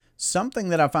Something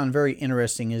that I find very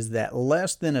interesting is that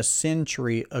less than a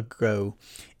century ago,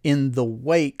 in the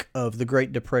wake of the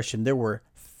Great Depression, there were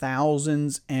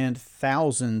thousands and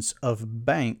thousands of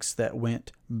banks that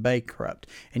went bankrupt.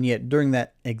 And yet, during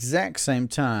that exact same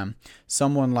time,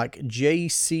 someone like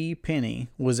J.C. Penney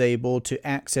was able to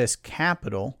access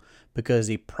capital because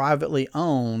he privately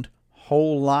owned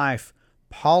whole life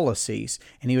policies,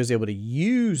 and he was able to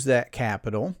use that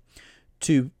capital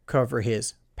to cover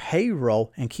his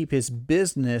payroll and keep his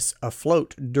business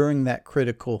afloat during that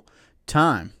critical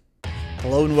time.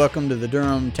 Hello and welcome to the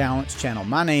Durham Talents channel.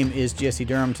 My name is Jesse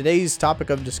Durham. Today's topic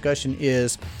of discussion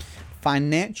is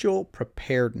financial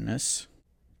preparedness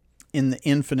in the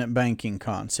infinite banking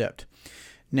concept.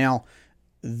 Now,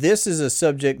 this is a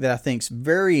subject that I think is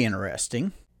very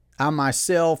interesting. I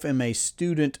myself am a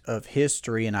student of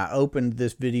history, and I opened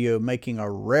this video making a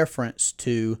reference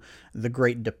to the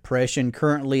Great Depression.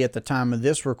 Currently, at the time of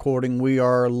this recording, we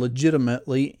are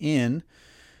legitimately in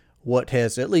what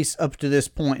has, at least up to this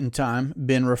point in time,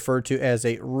 been referred to as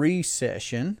a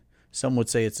recession. Some would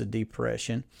say it's a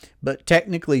depression, but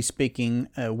technically speaking,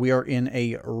 we are in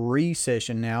a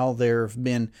recession now. There have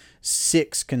been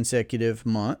 6 consecutive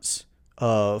months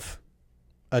of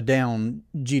a down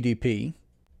GDP.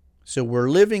 So we're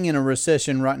living in a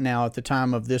recession right now at the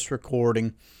time of this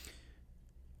recording,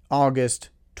 August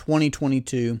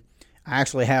 2022. I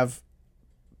actually have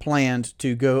planned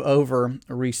to go over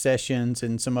recessions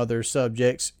and some other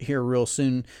subjects here real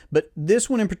soon. But this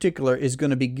one in particular is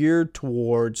going to be geared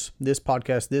towards, this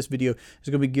podcast, this video is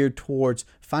going to be geared towards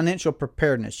financial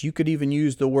preparedness. You could even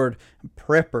use the word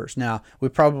preppers. Now, we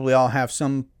probably all have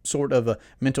some sort of a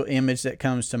mental image that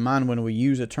comes to mind when we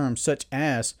use a term such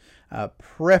as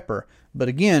prepper. But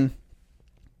again,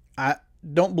 I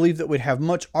don't believe that we'd have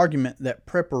much argument that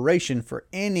preparation for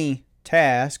any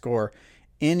task or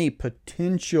any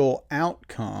potential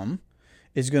outcome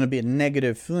is going to be a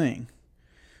negative thing.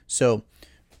 So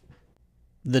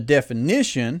the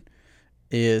definition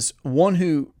is one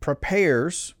who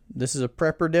prepares. This is a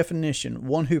prepper definition.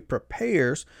 One who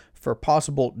prepares for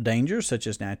possible dangers such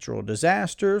as natural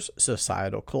disasters,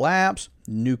 societal collapse,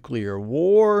 nuclear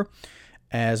war,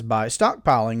 as by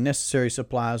stockpiling necessary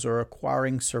supplies or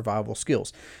acquiring survival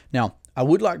skills. Now, I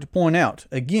would like to point out,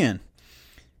 again,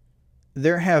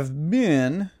 there have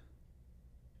been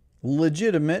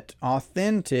legitimate,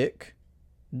 authentic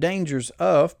dangers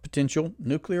of potential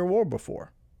nuclear war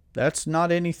before. That's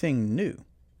not anything new.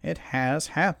 It has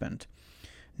happened.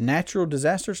 Natural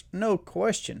disasters, no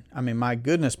question. I mean, my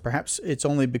goodness, perhaps it's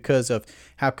only because of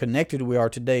how connected we are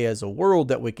today as a world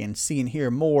that we can see and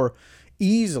hear more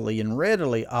easily and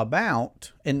readily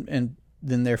about, and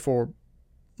then therefore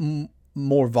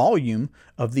more volume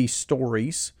of these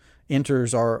stories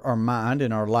enters our mind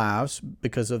and our lives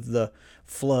because of the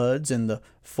floods and the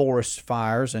forest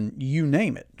fires and you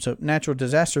name it. So natural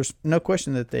disasters, no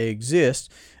question that they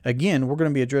exist. Again, we're going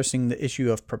to be addressing the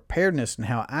issue of preparedness and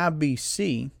how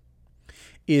IBC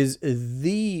is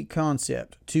the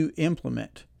concept to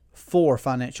implement for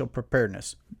financial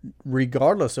preparedness,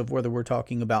 regardless of whether we're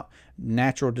talking about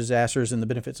natural disasters and the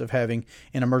benefits of having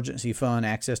an emergency fund,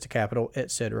 access to capital,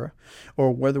 etc.,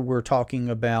 or whether we're talking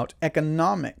about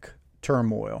economic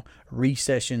turmoil,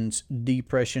 recessions,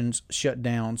 depressions,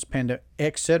 shutdowns, pandemic,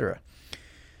 etc.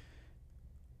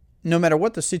 No matter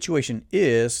what the situation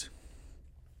is,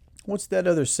 what's that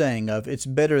other saying of it's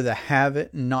better to have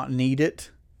it and not need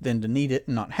it than to need it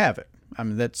and not have it? I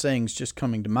mean, that saying's just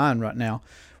coming to mind right now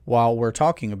while we're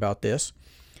talking about this.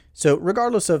 So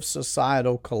regardless of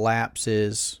societal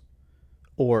collapses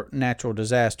or natural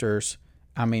disasters,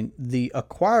 I mean, the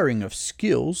acquiring of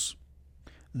skills,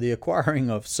 the acquiring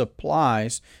of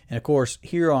supplies, and of course,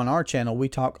 here on our channel, we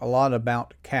talk a lot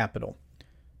about capital,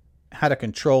 how to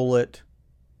control it,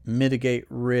 mitigate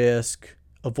risk,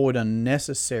 avoid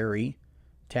unnecessary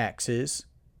taxes,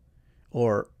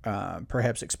 or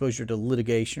perhaps exposure to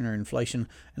litigation or inflation,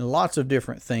 and lots of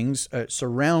different things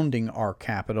surrounding our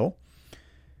capital.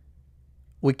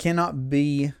 We cannot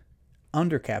be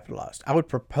undercapitalized. I would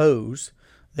propose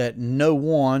that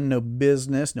no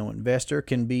business, no investor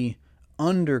can be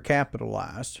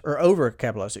undercapitalized or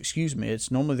overcapitalized,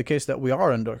 It's normally the case that we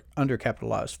are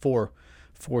undercapitalized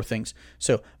for things.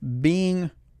 So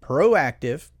being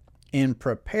proactive in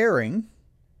preparing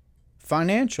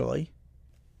financially,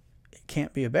 it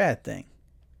can't be a bad thing.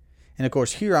 And of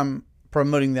course, here I'm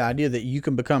promoting the idea that you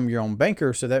can become your own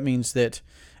banker. So that means that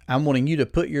I'm wanting you to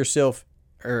put yourself,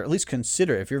 or at least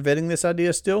consider, if you're vetting this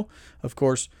idea still, of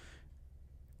course,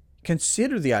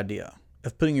 consider the idea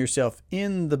of putting yourself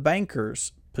in the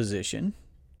banker's position.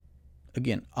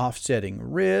 Again, offsetting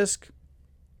risk,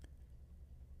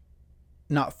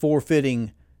 not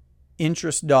forfeiting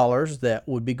interest dollars that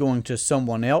would be going to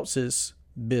someone else's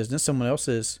business, someone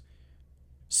else's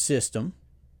system,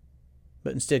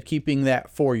 but instead keeping that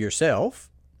for yourself,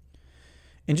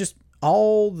 and just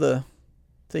all the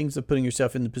things of putting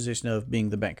yourself in the position of being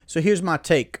the bank. So here's my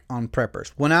take on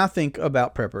preppers. When I think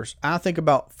about preppers, I think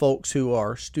about folks who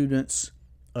are students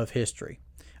of history.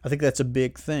 I think that's a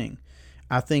big thing.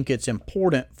 I think it's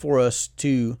important for us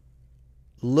to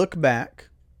look back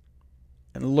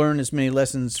and learn as many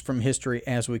lessons from history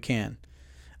as we can.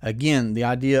 Again, the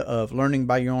idea of learning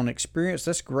by your own experience,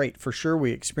 that's great. For sure,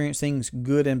 we experience things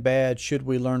good and bad. Should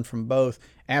we learn from both?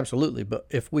 Absolutely. But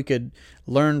if we could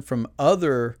learn from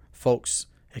other folks'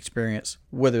 experience,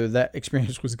 whether that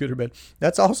experience was good or bad,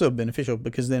 that's also beneficial,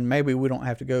 because then maybe we don't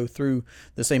have to go through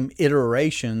the same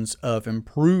iterations of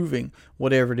improving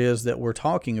whatever it is that we're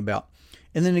talking about.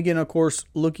 And then again, of course,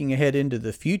 looking ahead into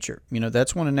the future.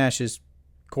 That's one of Nash's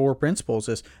core principles,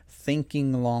 is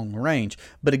thinking long range.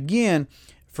 But again,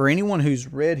 for anyone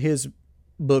who's read his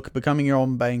book, Becoming Your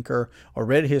Own Banker, or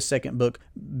read his second book,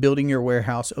 Building Your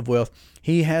Warehouse of Wealth,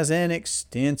 he has an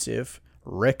extensive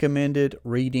recommended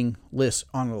reading list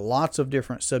on lots of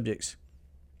different subjects.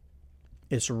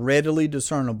 It's readily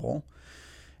discernible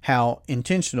how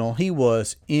intentional he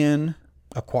was in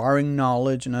acquiring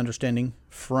knowledge and understanding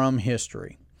from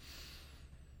history.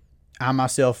 I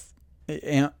myself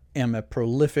am a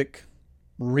prolific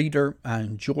reader. I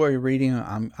enjoy reading.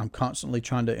 I'm constantly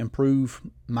trying to improve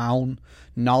my own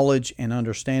knowledge and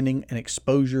understanding and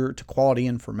exposure to quality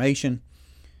information.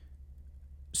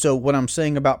 So what I'm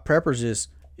saying about preppers is,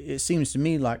 it seems to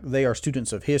me like they are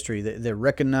students of history. They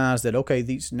recognize that, okay,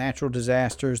 these natural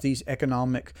disasters, these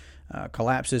economic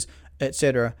collapses,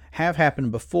 etc., have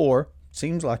happened before.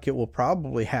 Seems like it will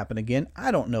probably happen again.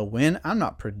 I don't know when. I'm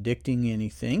not predicting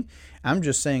anything. I'm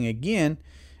just saying, again,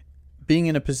 being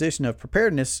in a position of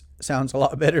preparedness sounds a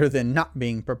lot better than not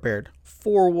being prepared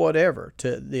for whatever.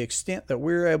 To the extent that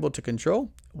we're able to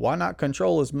control, why not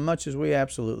control as much as we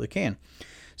absolutely can?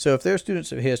 So if they're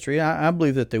students of history, I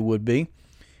believe that they would be.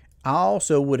 I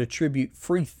also would attribute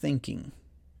free thinking.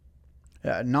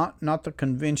 Not the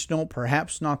conventional,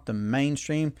 perhaps not the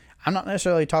mainstream. I'm not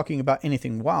necessarily talking about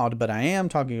anything wild, but I am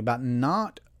talking about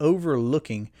not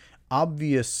overlooking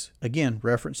obvious, again,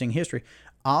 referencing history,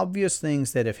 obvious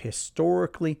things that have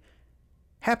historically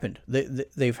happened.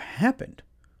 They've happened.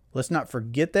 Let's not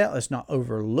forget that. Let's not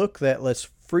overlook that. Let's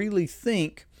freely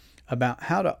think about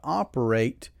how to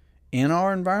operate in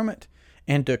our environment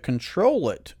and to control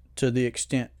it to the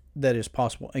extent that is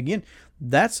possible. Again,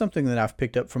 that's something that I've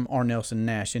picked up from R. Nelson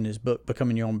Nash in his book,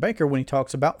 Becoming Your Own Banker, when he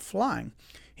talks about flying.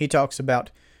 He talks about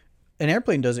an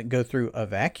airplane doesn't go through a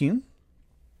vacuum.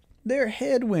 There are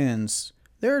headwinds.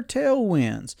 There are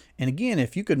tailwinds. And again,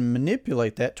 if you could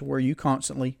manipulate that to where you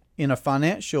constantly, in a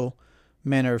financial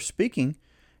manner of speaking,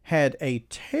 had a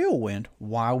tailwind,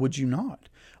 why would you not?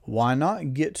 Why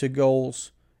not get to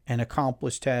goals and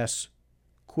accomplish tasks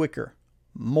quicker,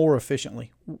 more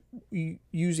efficiently,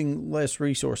 using less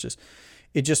resources?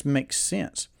 It just makes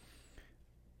sense.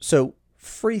 So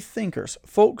free thinkers,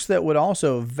 folks that would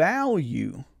also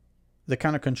value the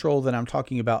kind of control that I'm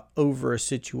talking about over a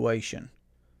situation,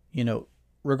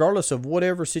 regardless of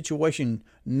whatever situation,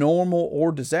 normal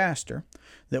or disaster,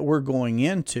 that we're going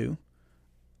into,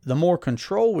 the more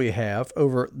control we have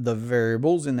over the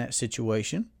variables in that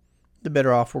situation, the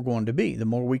better off we're going to be. The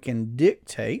more we can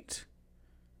dictate,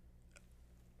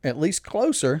 at least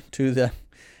closer to the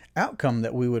outcome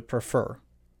that we would prefer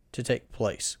to take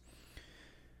place.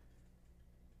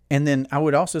 And then I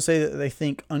would also say that they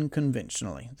think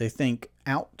unconventionally. They think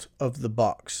out of the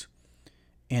box.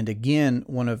 And again,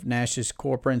 one of Nash's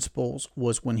core principles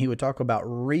was when he would talk about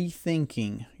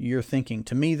rethinking your thinking.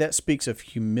 To me, that speaks of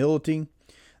humility.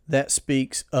 That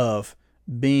speaks of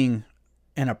being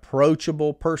an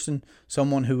approachable person,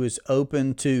 someone who is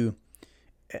open to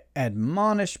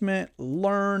admonishment,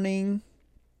 learning,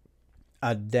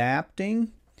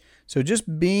 adapting. So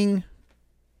just being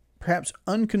perhaps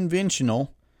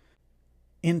unconventional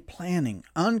in planning,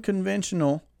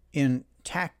 unconventional in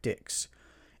tactics.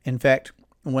 In fact,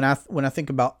 when I think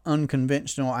about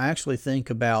unconventional, I actually think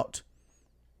about,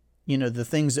 the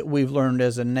things that we've learned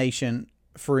as a nation,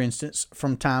 for instance,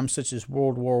 from times such as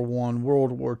World War I,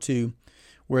 World War II,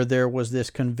 where there was this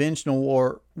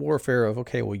conventional warfare of,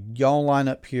 okay, well, y'all line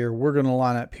up here, we're going to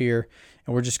line up here,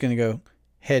 and we're just going to go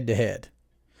head to head.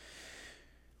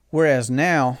 Whereas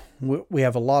now we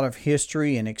have a lot of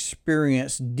history and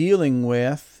experience dealing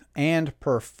with and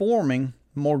performing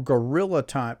more guerrilla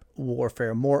type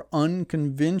warfare, more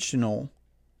unconventional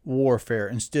warfare,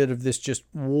 instead of this just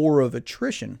war of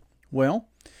attrition. Well,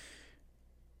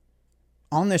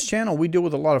 on this channel, we deal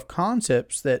with a lot of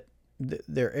concepts that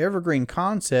they're evergreen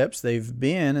concepts. They've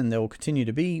been and they'll continue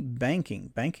to be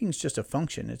banking. Banking is just a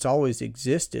function. It's always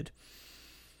existed.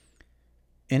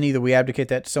 And either we abdicate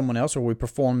that to someone else or we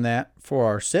perform that for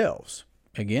ourselves.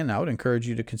 Again, I would encourage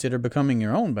you to consider becoming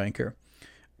your own banker.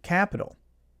 Capital.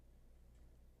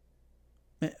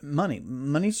 Money.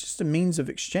 Money is just a means of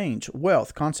exchange.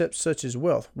 Wealth. Concepts such as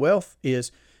wealth. Wealth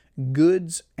is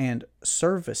goods and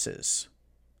services.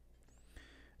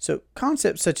 So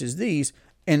concepts such as these,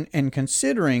 and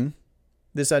considering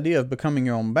this idea of becoming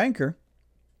your own banker,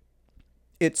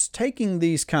 it's taking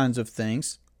these kinds of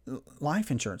things. Life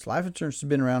insurance. Life insurance has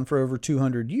been around for over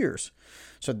 200 years.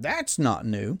 So that's not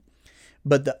new.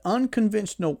 But the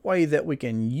unconventional way that we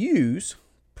can use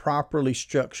properly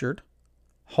structured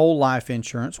whole life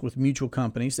insurance with mutual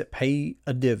companies that pay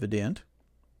a dividend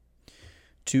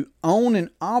to own and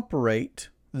operate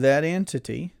that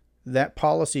entity, that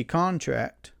policy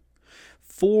contract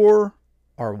for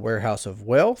our warehouse of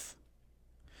wealth,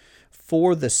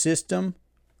 for the system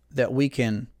that we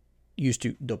can use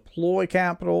to deploy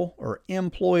capital or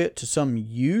employ it to some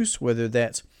use, whether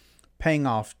that's paying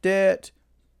off debt,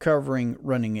 covering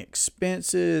running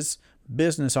expenses,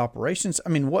 business operations. I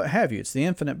mean, what have you? It's the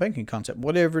infinite banking concept.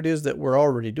 Whatever it is that we're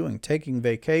already doing, taking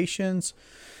vacations,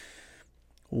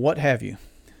 what have you.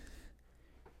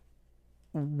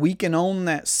 We can own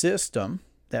that system,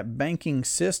 that banking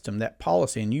system, that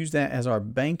policy, and use that as our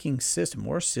banking system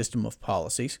or system of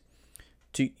policies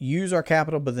to use our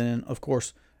capital. But then, of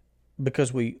course,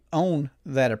 because we own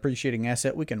that appreciating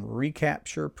asset, we can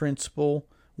recapture principal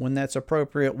when that's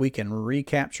appropriate. We can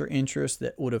recapture interest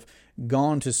that would have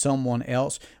gone to someone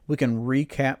else. We can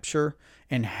recapture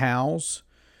and house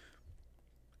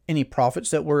any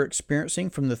profits that we're experiencing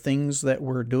from the things that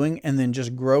we're doing, and then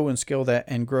just grow and scale that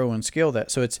and grow and scale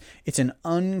that. So it's an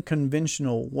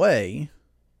unconventional way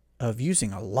of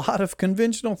using a lot of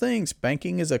conventional things.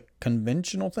 Banking is a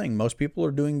conventional thing. Most people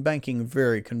are doing banking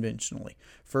very conventionally,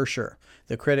 for sure.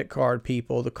 The credit card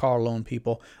people, the car loan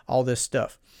people, all this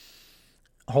stuff.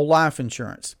 Whole life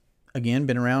insurance, again,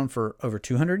 been around for over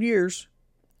 200 years.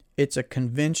 It's a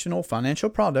conventional financial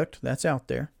product that's out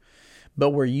there,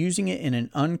 but we're using it in an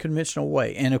unconventional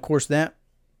way. And of course, that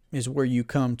is where you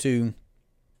come to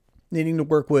needing to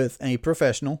work with a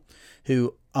professional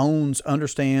who owns,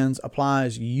 understands,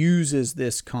 applies, uses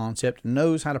this concept,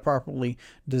 knows how to properly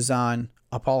design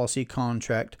a policy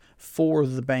contract for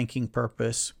the banking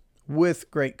purpose with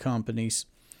great companies,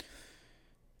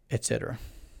 etc.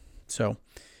 So,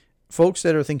 folks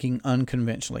that are thinking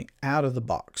unconventionally, out of the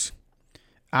box,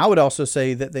 I would also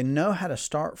say that they know how to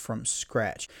start from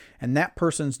scratch, and that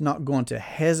person's not going to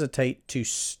hesitate to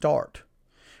start,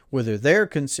 whether they're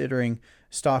considering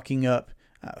stocking up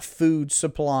food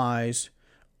supplies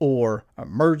or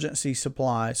emergency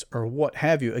supplies or what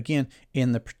have you. Again,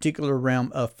 in the particular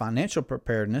realm of financial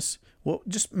preparedness, well,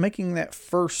 just making that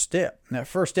first step. And that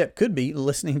first step could be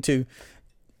listening to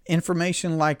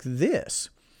information like this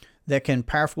that can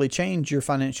powerfully change your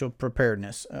financial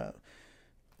preparedness.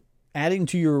 Adding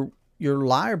to your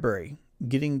library,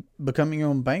 becoming your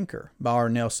own banker by R.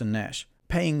 Nelson Nash.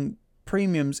 Paying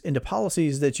premiums into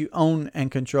policies that you own and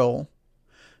control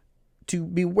to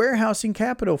be warehousing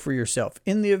capital for yourself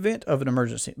in the event of an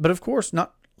emergency. But of course,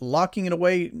 not locking it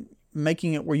away,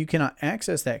 making it where you cannot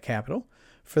access that capital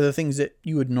for the things that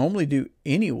you would normally do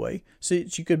anyway, so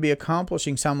that you could be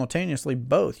accomplishing simultaneously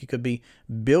both. You could be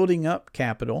building up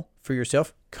capital for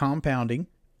yourself, compounding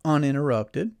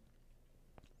uninterrupted,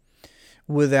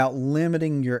 without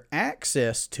limiting your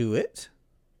access to it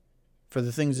for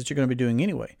the things that you're going to be doing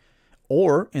anyway.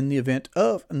 Or in the event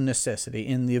of necessity,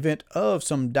 in the event of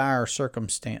some dire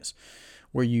circumstance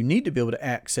where you need to be able to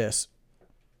access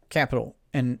capital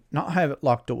and not have it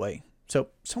locked away. So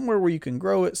somewhere where you can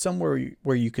grow it, somewhere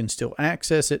where you can still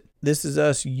access it. This is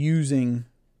us using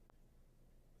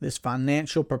this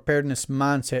financial preparedness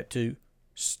mindset to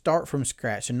start from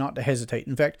scratch and not to hesitate.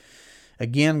 In fact,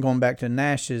 again, going back to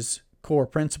Nash's core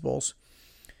principles,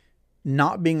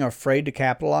 not being afraid to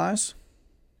capitalize.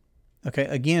 Okay,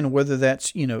 again, whether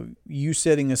that's, you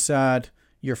setting aside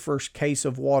your first case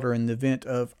of water in the event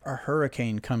of a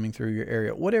hurricane coming through your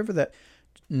area, whatever that,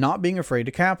 not being afraid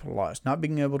to capitalize, not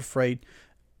being afraid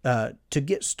to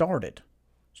get started,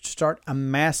 start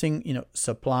amassing,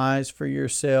 supplies for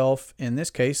yourself, in this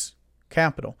case,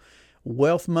 capital.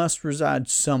 Wealth must reside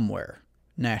somewhere,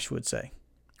 Nash would say.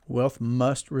 Wealth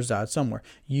must reside somewhere.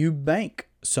 You bank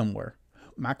somewhere.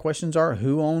 My questions are,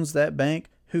 who owns that bank?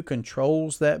 Who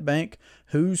controls that bank?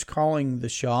 Who's calling the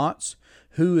shots?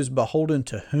 Who is beholden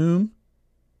to whom?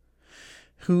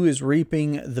 Who is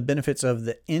reaping the benefits of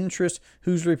the interest?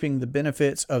 Who's reaping the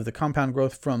benefits of the compound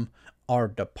growth from our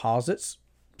deposits?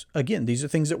 Again, these are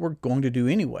things that we're going to do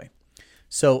anyway.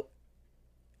 So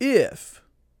if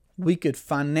we could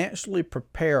financially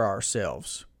prepare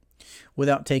ourselves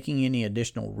without taking any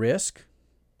additional risk,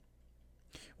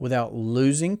 without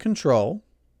losing control,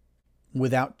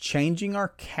 without changing our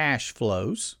cash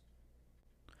flows,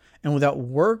 and without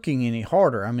working any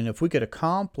harder. I mean, if we could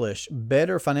accomplish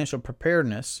better financial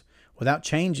preparedness without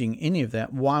changing any of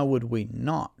that, why would we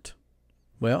not?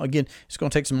 Well, again, it's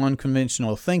going to take some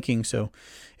unconventional thinking. So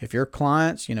if your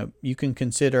clients, you can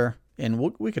consider, and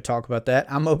we could talk about that.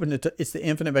 I'm open to, it's the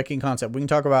infinite banking concept. We can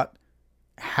talk about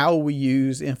how we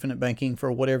use infinite banking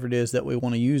for whatever it is that we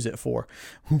want to use it for,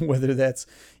 whether that's,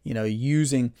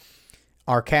 using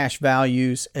our cash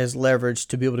values as leverage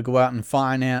to be able to go out and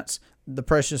finance the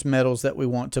precious metals that we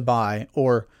want to buy,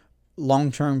 or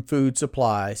long-term food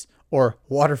supplies, or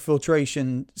water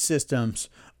filtration systems,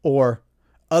 or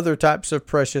other types of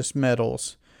precious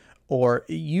metals, or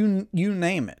you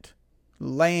name it,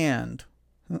 land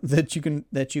that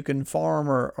you can farm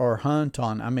or hunt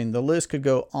on. I mean, the list could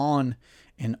go on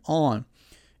and on.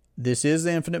 This is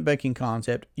the infinite banking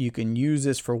concept. You can use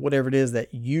this for whatever it is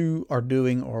that you are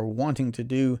doing or wanting to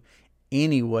do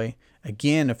anyway.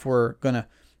 Again, if we're going to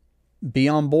be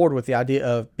on board with the idea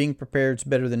of being prepared is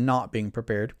better than not being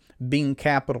prepared, being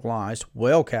capitalized,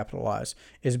 well capitalized,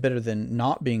 is better than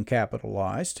not being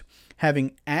capitalized,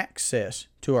 having access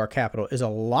to our capital is a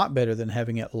lot better than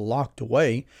having it locked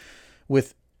away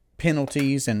with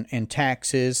penalties and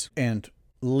taxes and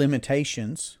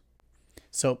limitations.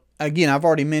 So again, I've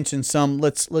already mentioned some.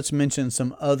 Let's mention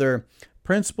some other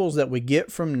principles that we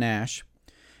get from Nash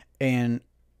and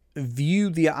view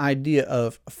the idea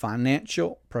of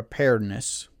financial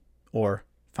preparedness, or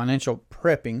financial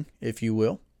prepping, if you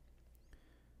will,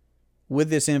 with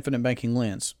this infinite banking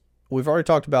lens. We've already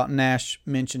talked about Nash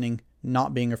mentioning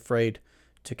not being afraid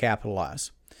to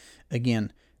capitalize.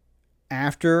 Again,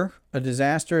 after a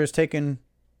disaster has taken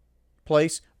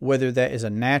place, whether that is a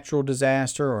natural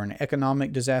disaster or an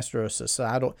economic disaster or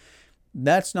societal,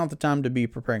 that's not the time to be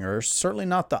preparing, or certainly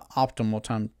not the optimal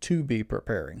time to be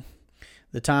preparing.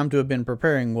 The time to have been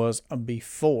preparing was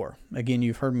before. Again,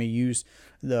 you've heard me use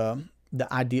the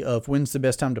idea of when's the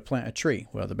best time to plant a tree.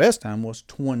 Well, the best time was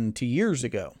 20 years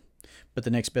ago, but the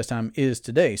next best time is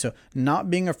today. So not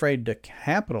being afraid to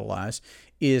capitalize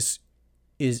is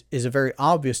a very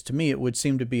obvious, to me, it would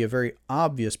seem to be a very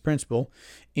obvious principle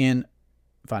in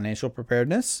financial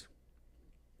preparedness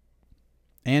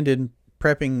and in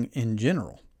prepping in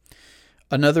general.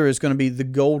 Another is going to be the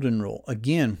golden rule.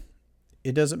 Again,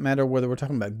 it doesn't matter whether we're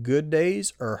talking about good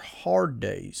days or hard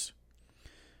days.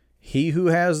 He who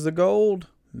has the gold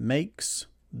makes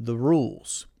the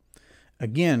rules.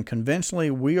 Again, conventionally,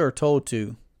 we are told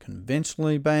to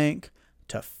conventionally bank,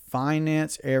 to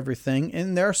finance everything.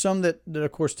 And there are some that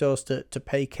of course, tell us to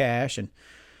pay cash. And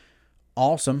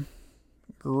awesome,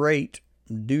 great.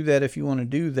 Do that if you want to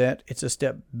do that. It's a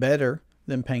step better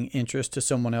than paying interest to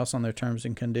someone else on their terms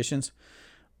and conditions.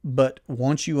 But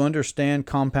once you understand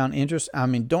compound interest, I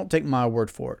mean, don't take my word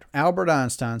for it. Albert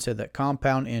Einstein said that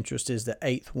compound interest is the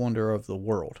eighth wonder of the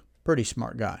world. Pretty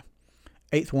smart guy.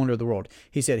 Eighth wonder of the world.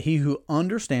 He said, he who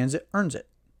understands it earns it,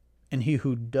 and he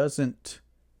who doesn't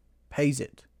pays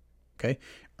it. Okay?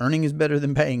 Earning is better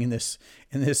than paying in this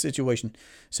situation.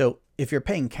 So if you're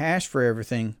paying cash for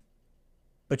everything,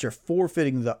 but you're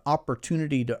forfeiting the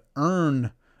opportunity to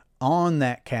earn on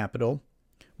that capital,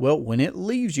 well, when it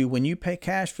leaves you, when you pay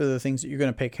cash for the things that you're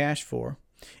going to pay cash for,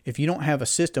 if you don't have a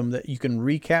system that you can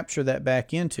recapture that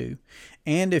back into,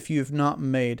 and if you've not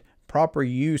made proper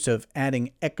use of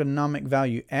adding economic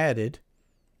value added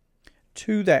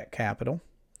to that capital,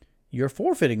 you're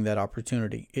forfeiting that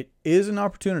opportunity. It is an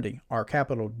opportunity. Our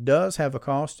capital does have a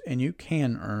cost, and you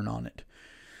can earn on it.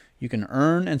 You can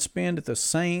earn and spend at the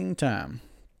same time.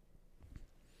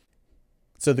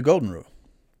 So the golden rule.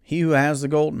 He who has the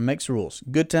gold makes rules.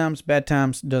 Good times, bad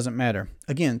times, doesn't matter.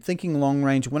 Again, thinking long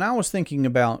range. When I was thinking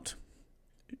about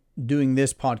doing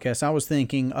this podcast, I was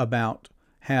thinking about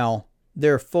how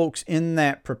there are folks in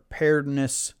that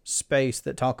preparedness space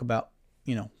that talk about,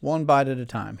 one bite at a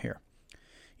time here.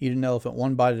 Eat an elephant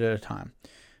one bite at a time.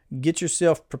 Get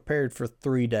yourself prepared for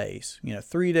 3 days.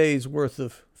 3 days worth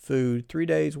of food, 3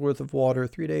 days worth of water,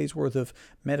 3 days worth of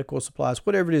medical supplies,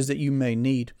 whatever it is that you may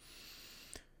need.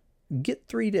 Get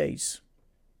 3 days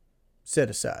set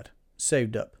aside,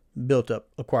 saved up, built up,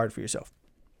 acquired for yourself.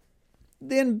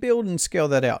 Then build and scale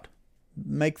that out.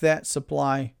 Make that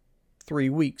supply 3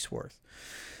 weeks worth.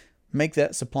 Make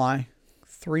that supply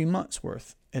 3 months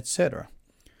worth, etc.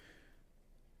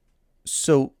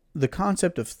 So the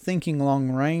concept of thinking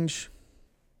long range,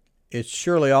 it's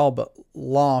surely all but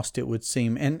lost, it would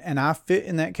seem. And I fit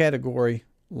in that category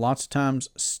lots of times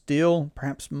still,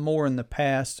 perhaps more in the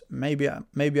past. Maybe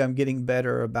I'm getting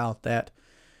better about that.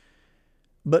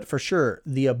 But for sure,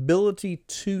 the ability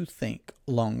to think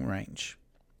long range.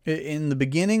 In the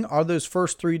beginning, are those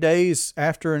first 3 days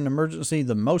after an emergency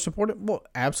the most important? Well,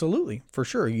 absolutely, for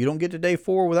sure. You don't get to day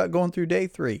 4 without going through day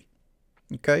 3.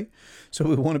 Okay? So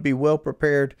we want to be well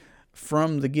prepared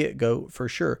from the get-go for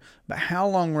sure. But how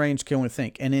long range can we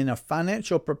think? And in a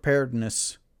financial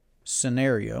preparedness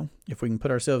scenario, if we can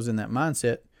put ourselves in that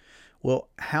mindset, well,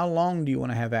 how long do you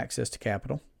want to have access to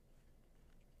capital?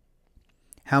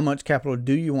 How much capital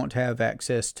do you want to have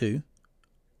access to?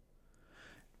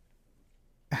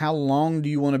 How long do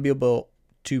you want to be able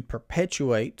to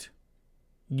perpetuate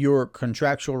your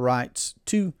contractual rights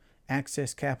to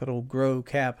access capital, grow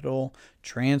capital,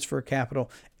 transfer capital,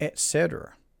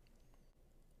 etc.?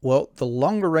 Well, the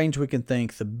longer range we can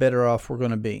think, the better off we're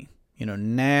going to be.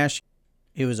 Nash,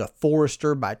 he was a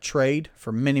forester by trade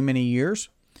for many, many years.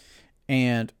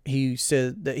 And he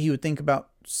said that he would think about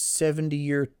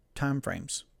 70-year time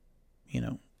frames,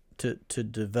 to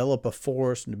develop a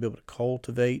forest and to be able to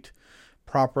cultivate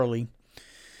properly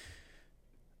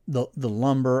the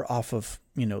lumber off of,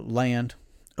 land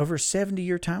over a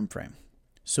 70-year time frame.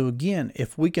 So again,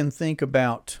 if we can think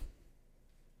about,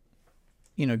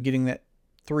 getting that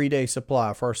 3-day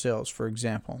supply for ourselves, for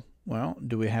example. Well,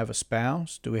 do we have a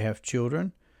spouse? Do we have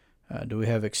children? Do we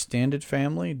have extended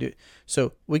family?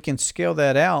 So we can scale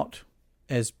that out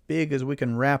as big as we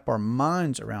can wrap our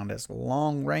minds around, as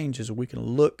long range as we can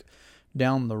look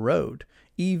down the road,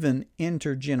 even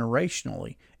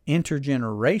intergenerationally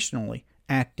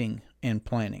acting and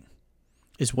planning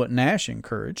is what Nash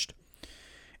encouraged.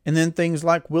 And then things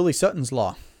like Willie Sutton's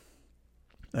Law.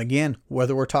 Again,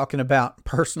 whether we're talking about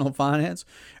personal finance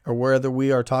or whether we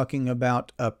are talking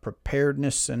about a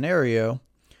preparedness scenario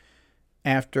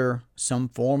after some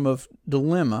form of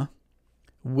dilemma,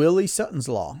 Willie Sutton's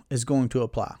Law is going to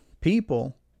apply.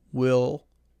 People will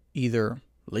either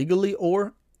legally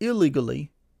or illegally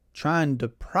try and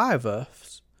deprive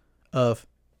us of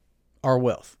our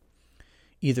wealth.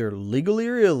 Either legally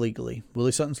or illegally,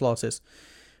 Willie Sutton's Law says,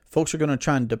 folks are going to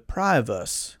try and deprive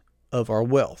us of our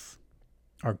wealth,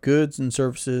 our goods and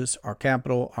services, our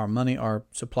capital, our money, our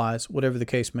supplies, whatever the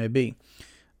case may be.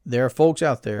 There are folks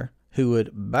out there who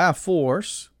would, by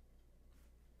force,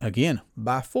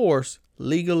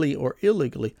 legally or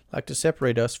illegally, like to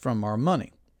separate us from our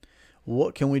money.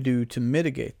 What can we do to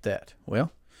mitigate that?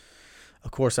 Well,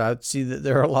 of course, I see that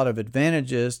there are a lot of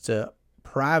advantages to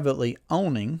privately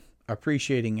owning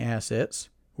appreciating assets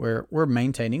where we're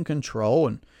maintaining control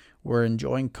and we're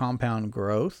enjoying compound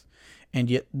growth. And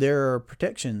yet there are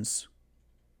protections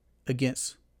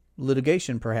against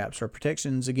litigation, perhaps, or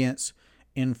protections against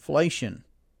inflation.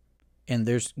 And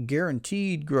there's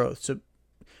guaranteed growth. So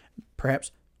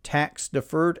perhaps tax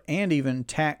deferred and even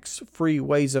tax-free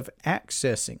ways of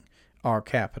accessing our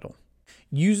capital.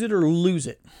 Use it or lose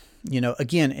it.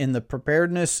 Again, in the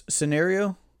preparedness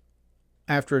scenario,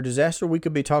 after a disaster, we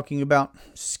could be talking about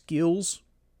skills.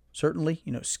 Certainly,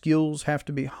 skills have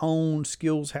to be honed,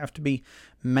 skills have to be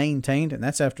maintained, and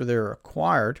that's after they're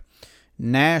acquired.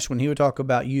 Nash, when he would talk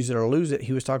about use it or lose it,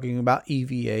 he was talking about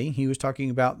EVA. He was talking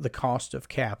about the cost of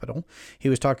capital. He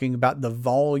was talking about the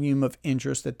volume of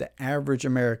interest that the average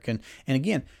American, and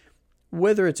again,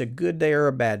 whether it's a good day or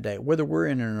a bad day, whether we're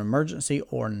in an emergency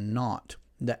or not,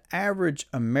 the average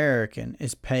American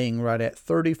is paying right at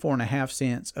 34.5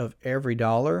 cents of every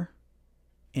dollar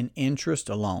in interest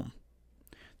alone.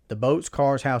 The boats,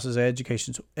 cars, houses,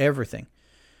 education, everything.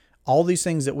 All these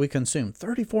things that we consume,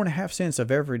 34.5 cents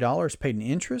of every dollar is paid in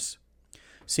interest.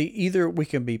 See, either we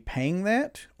can be paying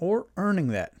that or earning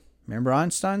that. Remember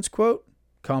Einstein's quote,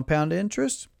 compound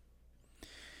interest?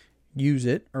 Use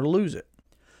it or lose it.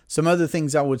 Some other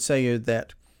things I would say are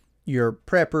that your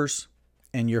preppers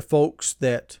and your folks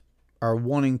that are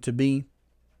wanting to be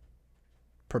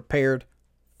prepared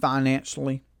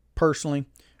financially, personally,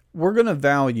 we're going to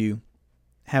value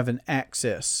having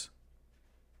access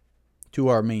to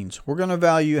our means. We're going to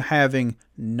value having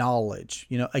knowledge.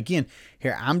 Again,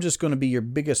 here, I'm just going to be your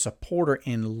biggest supporter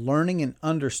in learning and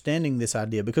understanding this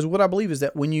idea, because what I believe is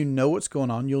that when you know what's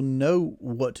going on, you'll know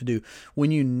what to do.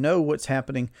 When you know what's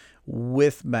happening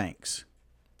with banks,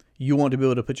 you want to be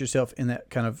able to put yourself in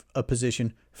that kind of a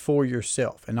position for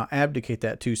yourself and not abdicate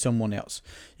that to someone else.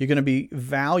 You're going to be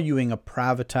valuing a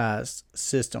privatized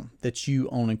system that you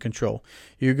own and control.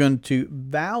 You're going to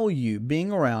value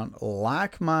being around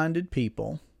like-minded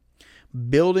people,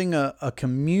 building a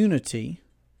community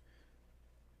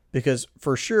Because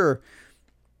for sure,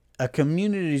 a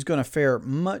community is going to fare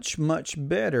much, much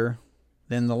better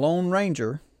than the Lone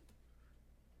Ranger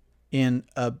in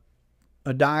a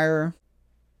dire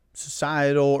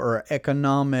societal or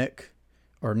economic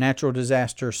or natural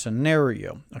disaster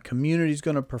scenario. A community is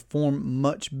going to perform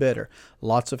much better.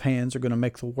 Lots of hands are going to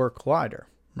make the work lighter,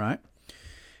 right?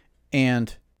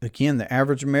 And again, the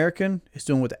average American is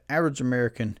doing what the average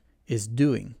American is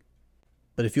doing.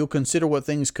 But if you'll consider what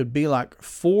things could be like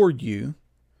for you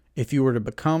if you were to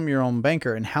become your own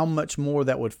banker, and how much more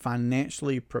that would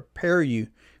financially prepare you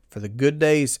for the good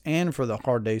days and for the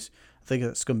hard days, I think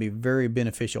that's going to be very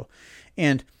beneficial.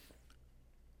 And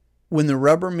when the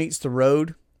rubber meets the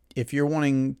road, if you're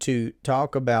wanting to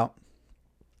talk about,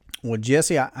 well,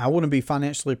 Jesse, I want to be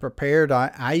financially prepared.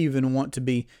 I even want to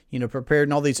be, prepared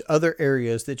in all these other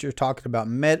areas that you're talking about,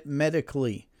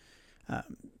 medically,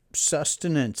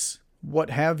 sustenance, what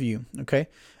have you. Okay.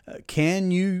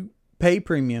 Can you pay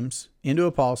premiums into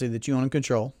a policy that you want to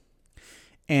control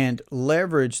and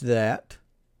leverage that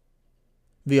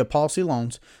via policy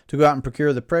loans to go out and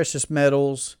procure the precious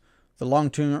metals, the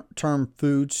long-term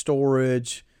food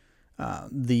storage,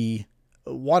 the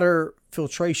water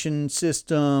filtration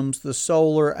systems, the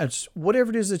solar,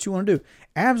 whatever it is that you want to do?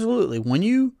 Absolutely. When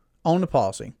you own a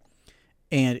policy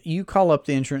and you call up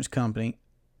the insurance company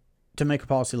to make a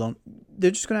policy loan,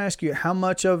 they're just going to ask you how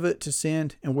much of it to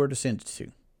send and where to send it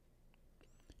to.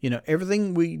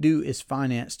 Everything we do is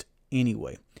financed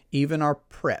anyway. Even our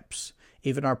preps,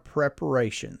 even our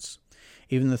preparations,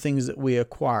 even the things that we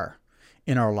acquire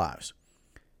in our lives.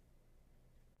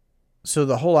 So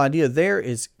the whole idea there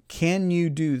is, can you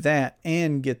do that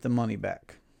and get the money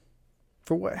back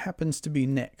for what happens to be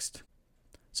next?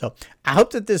 So I hope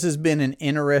that this has been an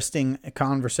interesting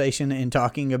conversation in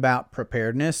talking about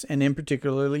preparedness, and in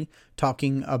particularly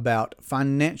talking about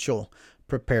financial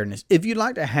preparedness. If you'd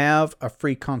like to have a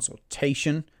free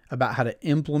consultation about how to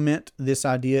implement this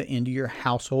idea into your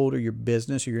household or your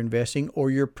business or your investing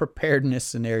or your preparedness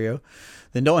scenario,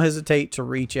 then don't hesitate to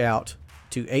reach out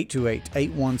to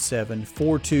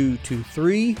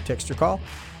 828-817-4223, text or call,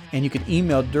 and you can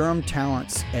email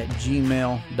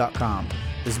durhamtalents@gmail.com.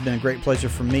 This has been a great pleasure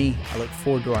for me. I look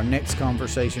forward to our next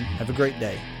conversation. Have a great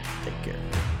day. Take care.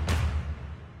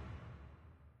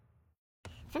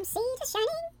 From sea to shining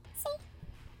sea.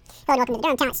 Hello and welcome to the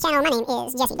Durham Talents channel. My name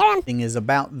is Jesse Durham. Thing is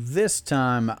about this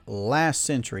time last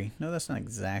century. No, that's not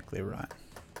exactly right.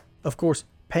 Of course,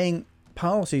 paying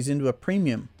policies into a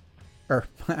premium, or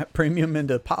premium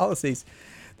into policies,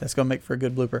 that's going to make for a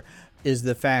good blooper, is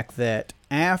the fact that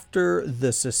after the...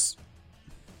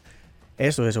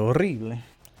 Eso es horrible.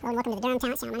 Hello and welcome to the Durham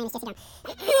Talents channel. My name is Jesse Durham.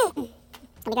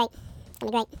 It's going to be great. It's going to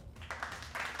be great.